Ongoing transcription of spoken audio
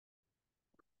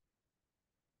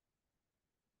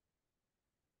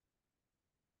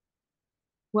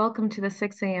Welcome to the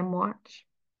 6 a.m. watch.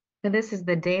 For this is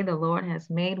the day the Lord has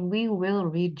made. We will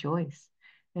rejoice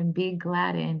and be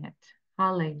glad in it.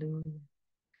 Hallelujah.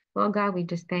 Lord God, we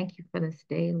just thank you for this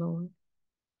day, Lord.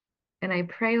 And I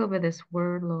pray over this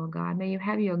word, Lord God. May you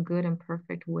have your good and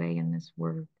perfect way in this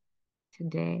word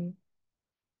today.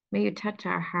 May you touch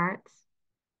our hearts,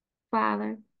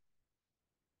 Father.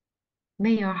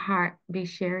 May your heart be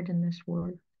shared in this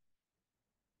word.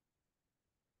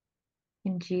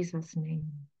 In Jesus'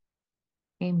 name,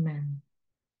 amen.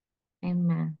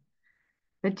 Amen.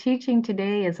 The teaching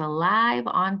today is alive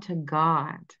unto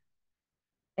God.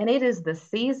 And it is the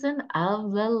season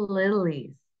of the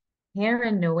lilies. Here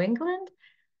in New England,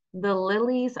 the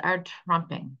lilies are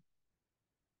trumping.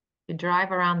 You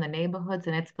drive around the neighborhoods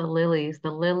and it's the lilies. The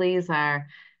lilies are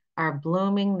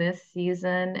blooming this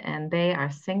season and they are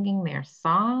singing their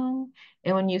song.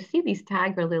 And when you see these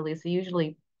tiger lilies, they're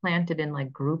usually planted in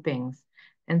like groupings.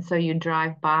 And so you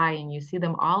drive by and you see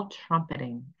them all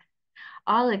trumpeting,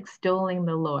 all extolling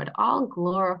the Lord, all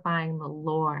glorifying the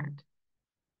Lord.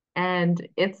 And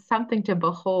it's something to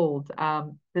behold.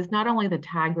 There's not only the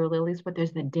tiger lilies, but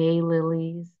there's the day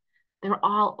lilies. They're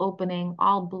all opening,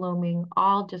 all blooming,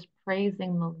 all just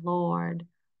praising the Lord,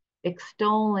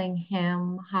 extolling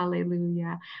Him.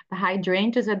 Hallelujah. The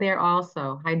hydrangeas are there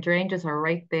also. Hydrangeas are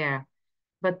right there.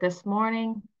 But this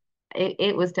morning,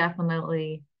 it was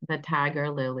definitely the tiger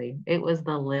lily. It was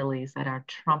the lilies that are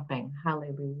trumping.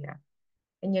 Hallelujah.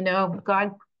 And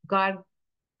God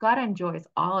God enjoys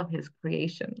all of his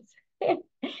creations.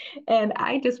 And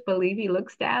I just believe he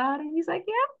looks down and he's like,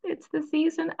 yeah, it's the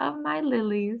season of my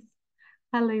lilies.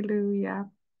 Hallelujah.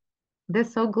 They're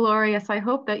so glorious. I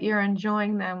hope that you're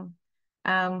enjoying them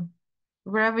um,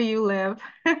 wherever you live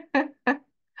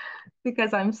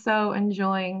because I'm so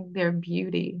enjoying their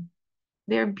beauty.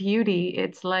 Their beauty,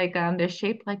 it's like they're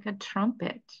shaped like a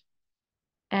trumpet.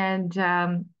 And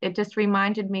it just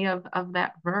reminded me of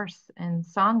that verse in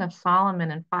Song of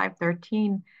Solomon in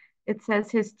 5:13. It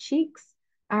says, his cheeks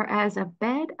are as a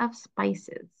bed of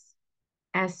spices,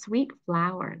 as sweet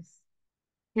flowers,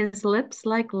 his lips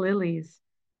like lilies,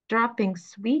 dropping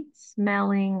sweet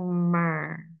smelling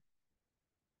myrrh.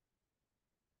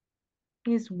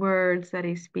 These words that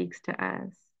he speaks to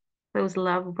us, those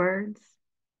love words,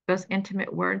 those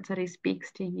intimate words that he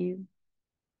speaks to you,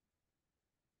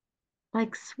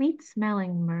 like sweet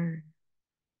smelling myrrh.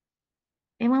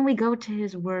 And when we go to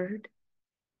his word,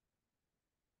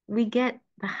 we get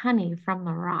the honey from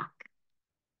the rock,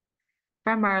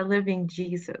 from our living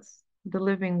Jesus, the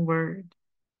living word.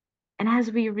 And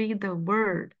as we read the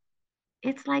word,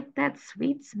 it's like that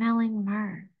sweet smelling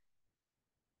myrrh.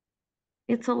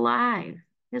 It's alive.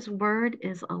 His word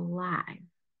is alive.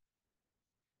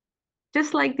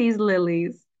 Just like these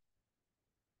lilies,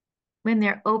 when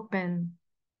they're open,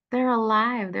 they're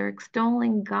alive. They're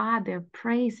extolling God. They're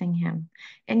praising him.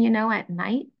 And at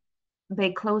night,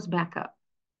 they close back up.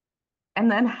 And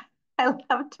then I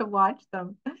love to watch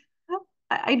them.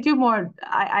 I do more.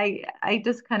 I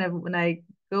just kind of when I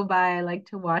go by, I like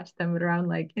to watch them around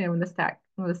like when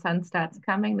the sun starts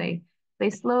coming, they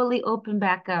slowly open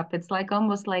back up. It's like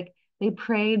almost like they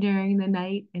pray during the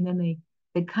night and then they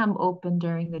come open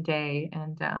during the day.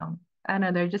 And I don't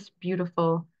know, they're just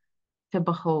beautiful to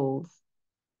behold.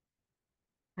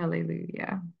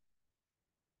 Hallelujah.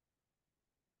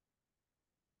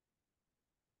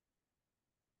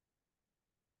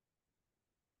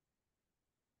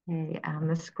 Okay,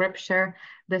 the scripture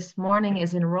this morning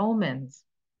is in Romans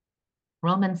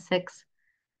 6,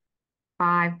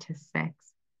 5-6.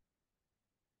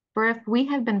 For if we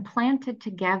have been planted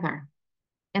together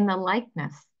in the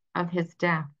likeness of his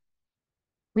death,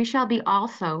 we shall be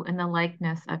also in the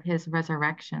likeness of his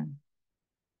resurrection.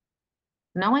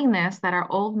 Knowing this, that our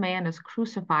old man is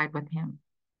crucified with him,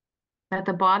 that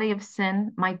the body of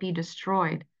sin might be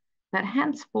destroyed, that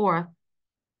henceforth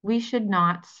we should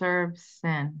not serve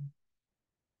sin.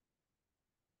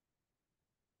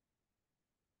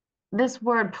 This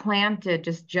word planted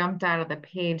just jumped out of the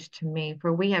page to me,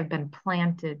 for we have been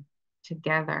planted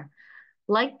together.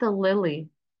 Like the lily,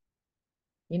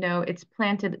 it's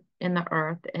planted in the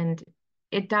earth and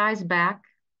it dies back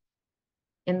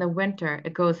in the winter.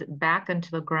 It goes back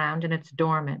into the ground and it's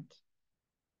dormant.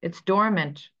 It's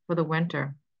dormant for the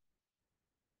winter.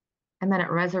 And then it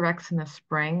resurrects in the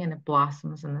spring and it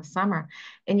blossoms in the summer.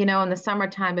 And in the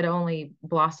summertime, it only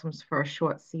blossoms for a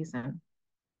short season.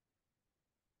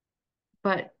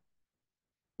 But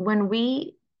when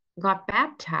we got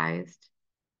baptized,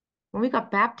 when we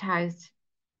got baptized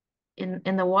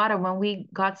in the water, when we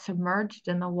got submerged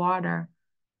in the water,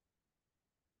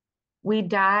 we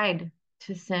died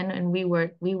to sin and we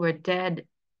were dead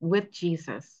with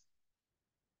Jesus.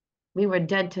 We were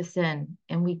dead to sin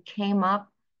and we came up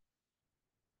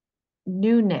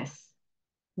newness,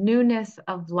 newness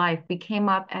of life. We came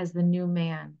up as the new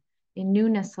man, in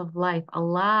newness of life,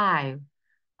 alive,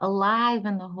 alive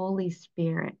in the Holy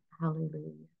Spirit.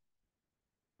 Hallelujah.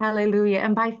 Hallelujah.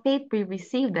 And by faith, we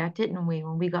received that, didn't we,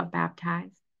 when we got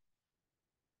baptized?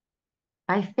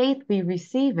 By faith, we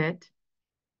receive it,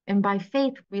 and by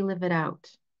faith, we live it out.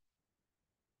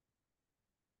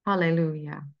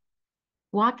 Hallelujah.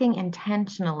 Walking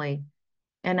intentionally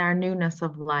in our newness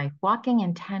of life, walking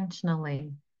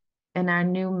intentionally in our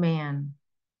new man,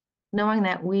 knowing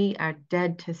that we are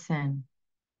dead to sin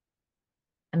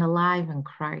and alive in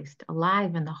Christ,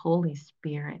 alive in the Holy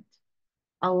Spirit,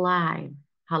 alive.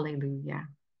 Hallelujah.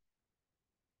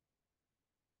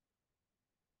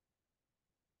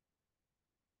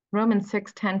 Romans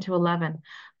 6:10-11.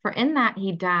 For in that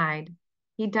he died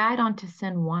unto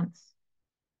sin once,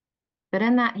 but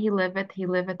in that he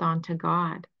liveth unto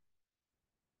God.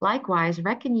 Likewise,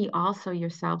 reckon ye also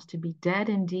yourselves to be dead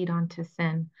indeed unto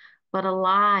sin, but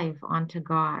alive unto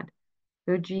God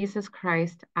through Jesus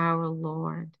Christ our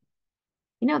Lord.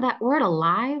 You know, that word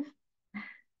alive,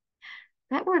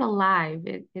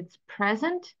 it's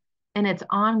present and it's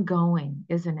ongoing,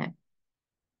 isn't it?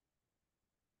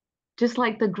 Just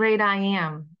like the great I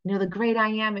am. You know, the great I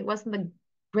am, it wasn't the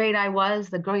great I was,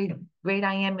 the great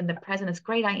I am in the present. It's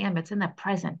great I am, it's in the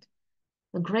present.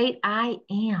 The great I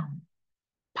am,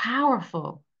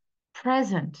 powerful,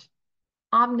 present,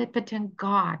 omnipotent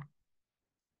God.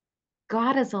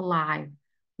 God is alive.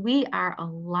 We are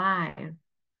alive.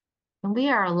 And we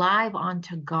are alive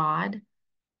unto God.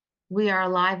 We are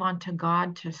alive unto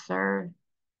God to serve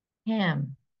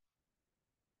Him.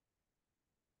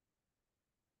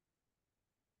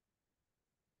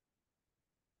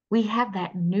 We have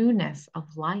that newness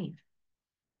of life.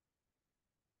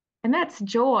 And that's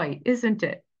joy, isn't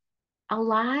it?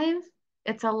 Alive.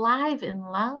 It's alive in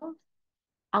love,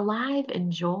 alive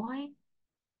in joy,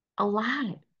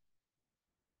 alive.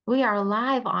 We are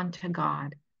alive unto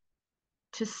God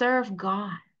to serve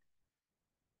God.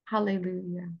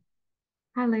 Hallelujah.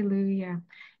 Hallelujah.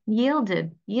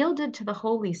 Yielded to the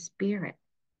Holy Spirit.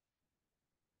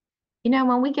 You know,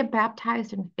 when we get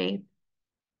baptized in faith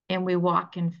and we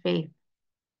walk in faith,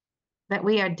 that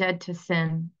we are dead to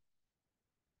sin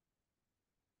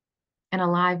and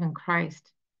alive in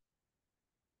Christ,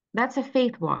 that's a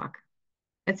faith walk.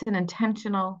 It's an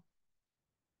intentional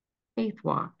faith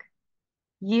walk,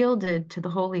 yielded to the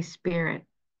Holy Spirit,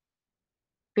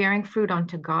 bearing fruit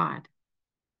unto God.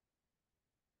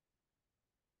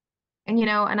 And, you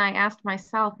know, and I asked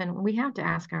myself, and we have to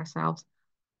ask ourselves,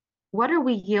 what are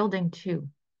we yielding to?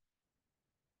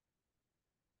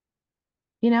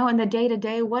 You know, in the day to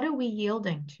day, what are we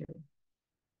yielding to?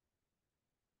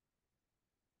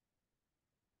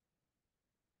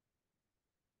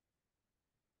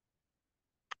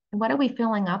 And what are we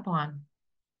filling up on?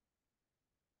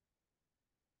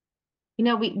 You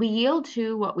know, we yield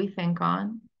to what we think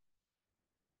on.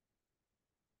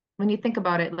 When you think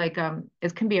about it, like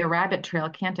it can be a rabbit trail,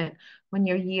 can't it? When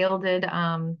you're yielded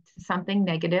to something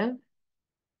negative,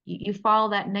 you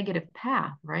follow that negative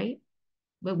path, right?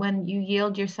 But when you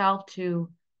yield yourself to,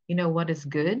 you know, what is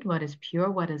good, what is pure,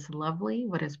 what is lovely,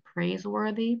 what is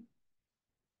praiseworthy,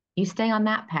 you stay on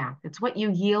that path. It's what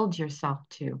you yield yourself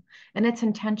to, and it's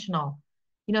intentional.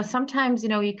 You know, sometimes, you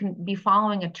know, you can be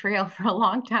following a trail for a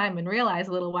long time and realize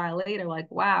a little while later, like,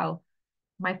 wow,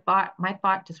 my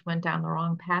thought just went down the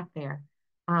wrong path there.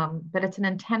 But it's an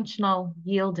intentional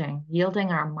yielding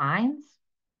our minds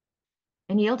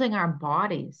and yielding our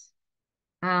bodies.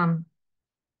 Um,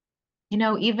 you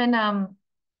know, even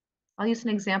I'll use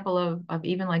an example of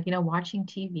even like, you know, watching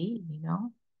TV, you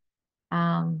know.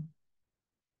 Um,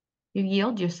 you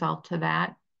yield yourself to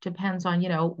that. Depends on, you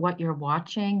know, what you're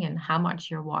watching and how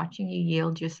much you're watching. You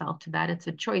yield yourself to that. It's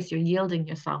a choice. You're yielding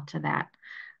yourself to that.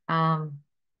 Um,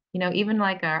 you know, even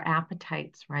like our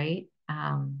appetites, right?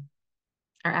 Our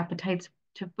appetites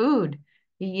to food.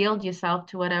 You yield yourself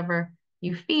to whatever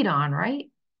you feed on, right?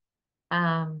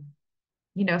 Um,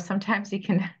 you know, sometimes you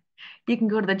can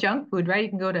go to the junk food,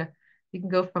 right? You can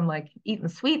go from like eating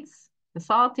sweets to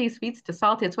salty, sweets to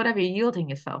salty. It's whatever you're yielding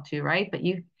yourself to, right? But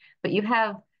you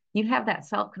have that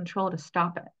self-control to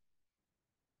stop it.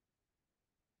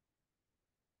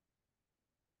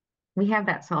 We have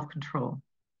that self-control.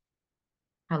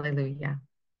 Hallelujah.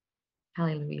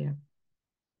 Hallelujah.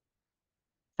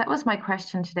 That was my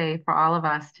question today for all of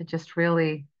us to just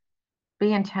really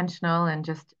be intentional and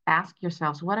just ask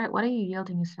yourselves, what are you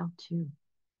yielding yourself to? You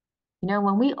know,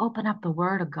 when we open up the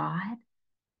Word of God,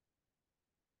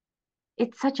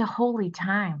 it's such a holy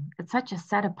time. It's such a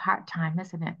set apart time,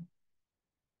 isn't it?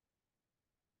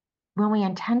 When we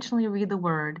intentionally read the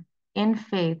word in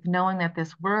faith, knowing that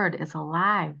this word is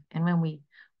alive, and when we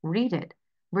read it,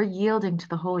 we're yielding to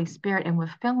the Holy Spirit and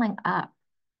we're filling up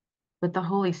with the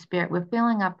Holy Spirit. We're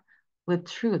filling up with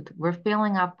truth. We're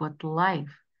filling up with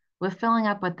life. We're filling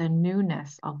up with the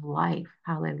newness of life.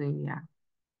 Hallelujah.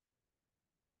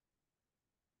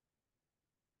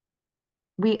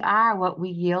 We are what we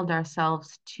yield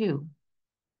ourselves to.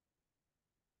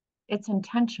 It's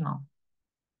intentional.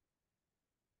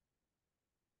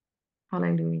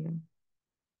 Hallelujah.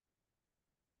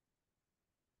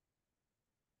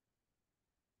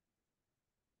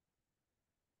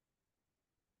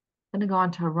 I'm going to go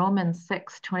on to Romans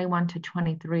 6:21 to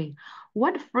 23.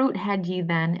 What fruit had ye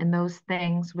then in those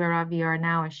things whereof ye are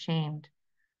now ashamed?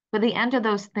 For the end of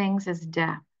those things is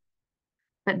death.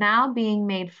 But now being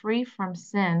made free from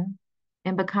sin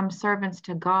and become servants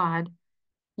to God,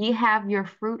 ye have your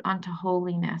fruit unto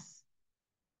holiness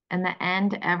and the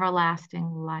end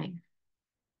everlasting life.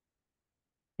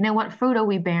 What fruit are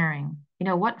we bearing?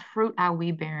 What fruit are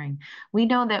we bearing? We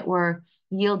know that we're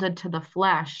yielded to the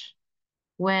flesh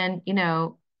when,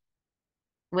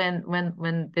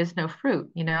 when there's no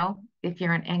fruit, if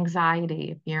you're in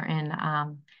anxiety, if you're in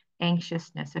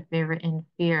anxiousness, if you're in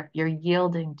fear, if you're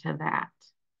yielding to that,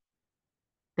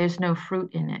 there's no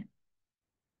fruit in it.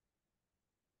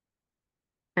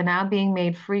 But now being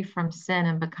made free from sin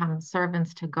and become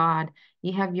servants to God,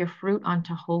 ye have your fruit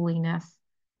unto holiness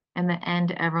and the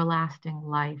end everlasting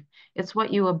life. It's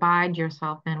what you abide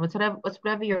yourself in.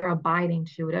 Whatever you're abiding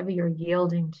to, whatever you're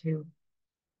yielding to,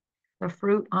 the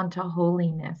fruit unto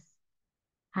holiness.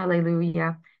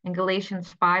 Hallelujah. In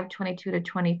Galatians 5:22 to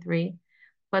 23,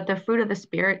 but the fruit of the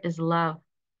Spirit is love,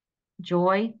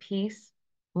 joy, peace,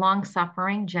 long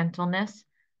suffering, gentleness,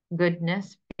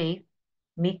 goodness, faith,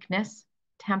 meekness,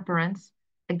 temperance.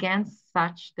 Against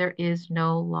such there is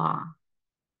no law.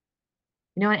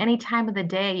 At any time of the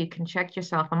day, you can check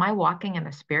yourself. Am I walking in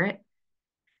the Spirit?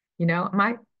 Am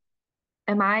I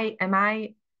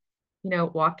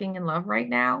walking in love right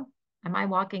now? Am I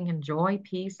walking in joy,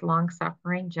 peace, long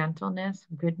suffering, gentleness,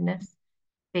 goodness,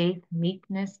 faith,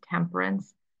 meekness,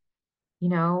 temperance?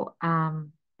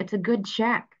 It's a good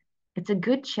check. It's a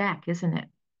good check, isn't it?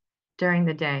 During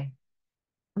the day.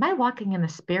 Am I walking in the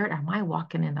Spirit or am I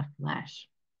walking in the flesh?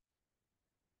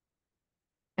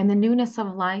 And the newness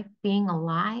of life, being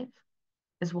alive,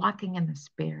 is walking in the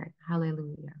Spirit.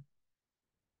 Hallelujah.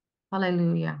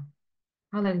 Hallelujah.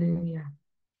 Hallelujah.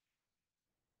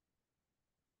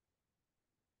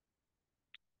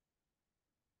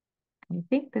 I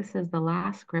think this is the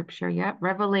last scripture. Yep.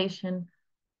 Revelation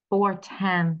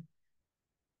 4:10.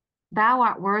 Thou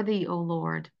art worthy, O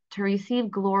Lord, to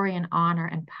receive glory and honor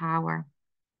and power,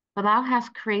 for thou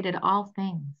hast created all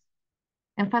things,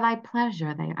 and for thy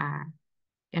pleasure they are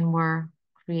and were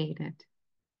created.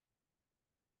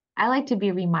 I like to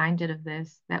be reminded of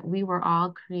this, that we were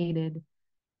all created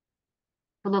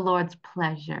for the Lord's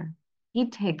pleasure. He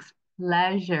takes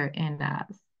pleasure in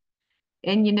us.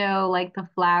 And like the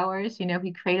flowers,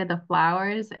 he created the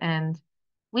flowers and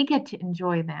we get to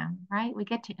enjoy them, right? We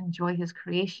get to enjoy his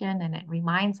creation and it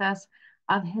reminds us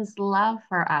of his love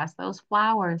for us. Those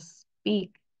flowers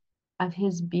speak of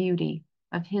his beauty,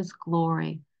 of his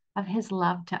glory, of his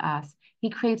love to us. He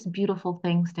creates beautiful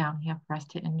things down here for us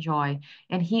to enjoy.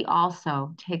 And he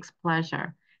also takes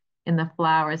pleasure in the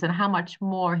flowers and how much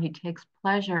more he takes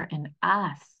pleasure in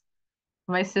us.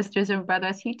 My sisters and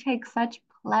brothers, he takes such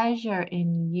pleasure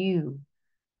in you.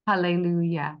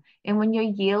 Hallelujah. And when you're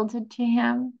yielded to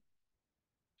him,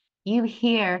 you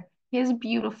hear his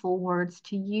beautiful words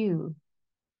to you.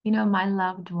 My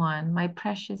loved one, my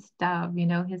precious dove,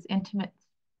 his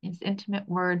intimate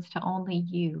words to only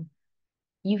you.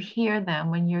 You hear them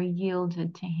when you're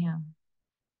yielded to him.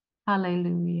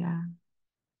 Hallelujah.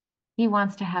 He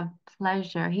wants to have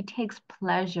pleasure. He takes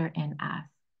pleasure in us.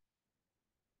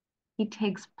 He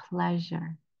takes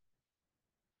pleasure.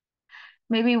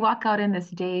 May we walk out in this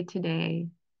day today,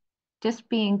 just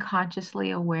being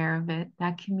consciously aware of it,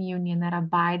 that communion, that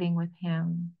abiding with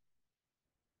him,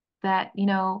 that,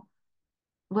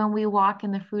 when we walk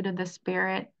in the fruit of the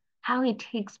Spirit, how he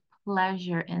takes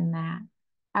pleasure in that.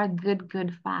 Our good,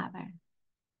 good Father.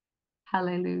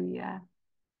 Hallelujah.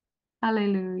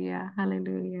 Hallelujah.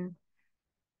 Hallelujah.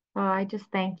 Oh, I just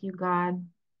thank you, God.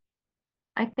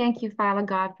 I thank you, Father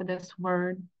God, for this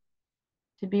word,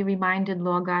 to be reminded,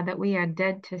 Lord God, that we are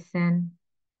dead to sin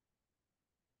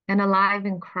and alive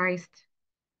in Christ.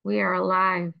 We are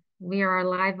alive. We are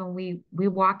alive and we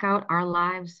walk out our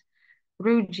lives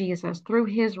through Jesus, through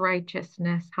his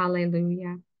righteousness.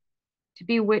 Hallelujah. to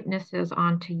be witnesses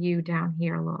unto you down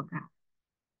here, Lord God.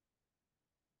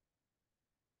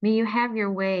 May you have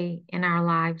your way in our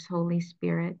lives, Holy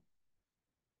Spirit.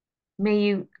 May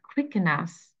you quicken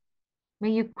us. May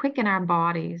you quicken our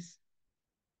bodies.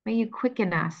 May you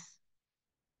quicken us,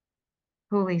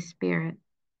 Holy Spirit,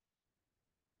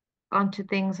 onto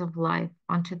things of life,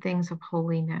 onto things of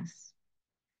holiness.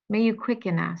 May you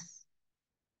quicken us.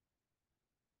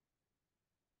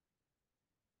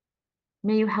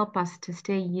 May you help us to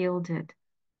stay yielded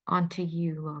unto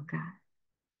you, Lord God,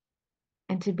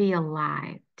 and to be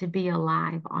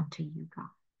alive unto you, God.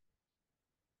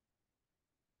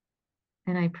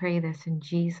 And I pray this in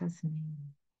Jesus'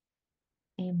 name.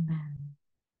 Amen.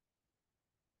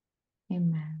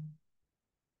 Amen.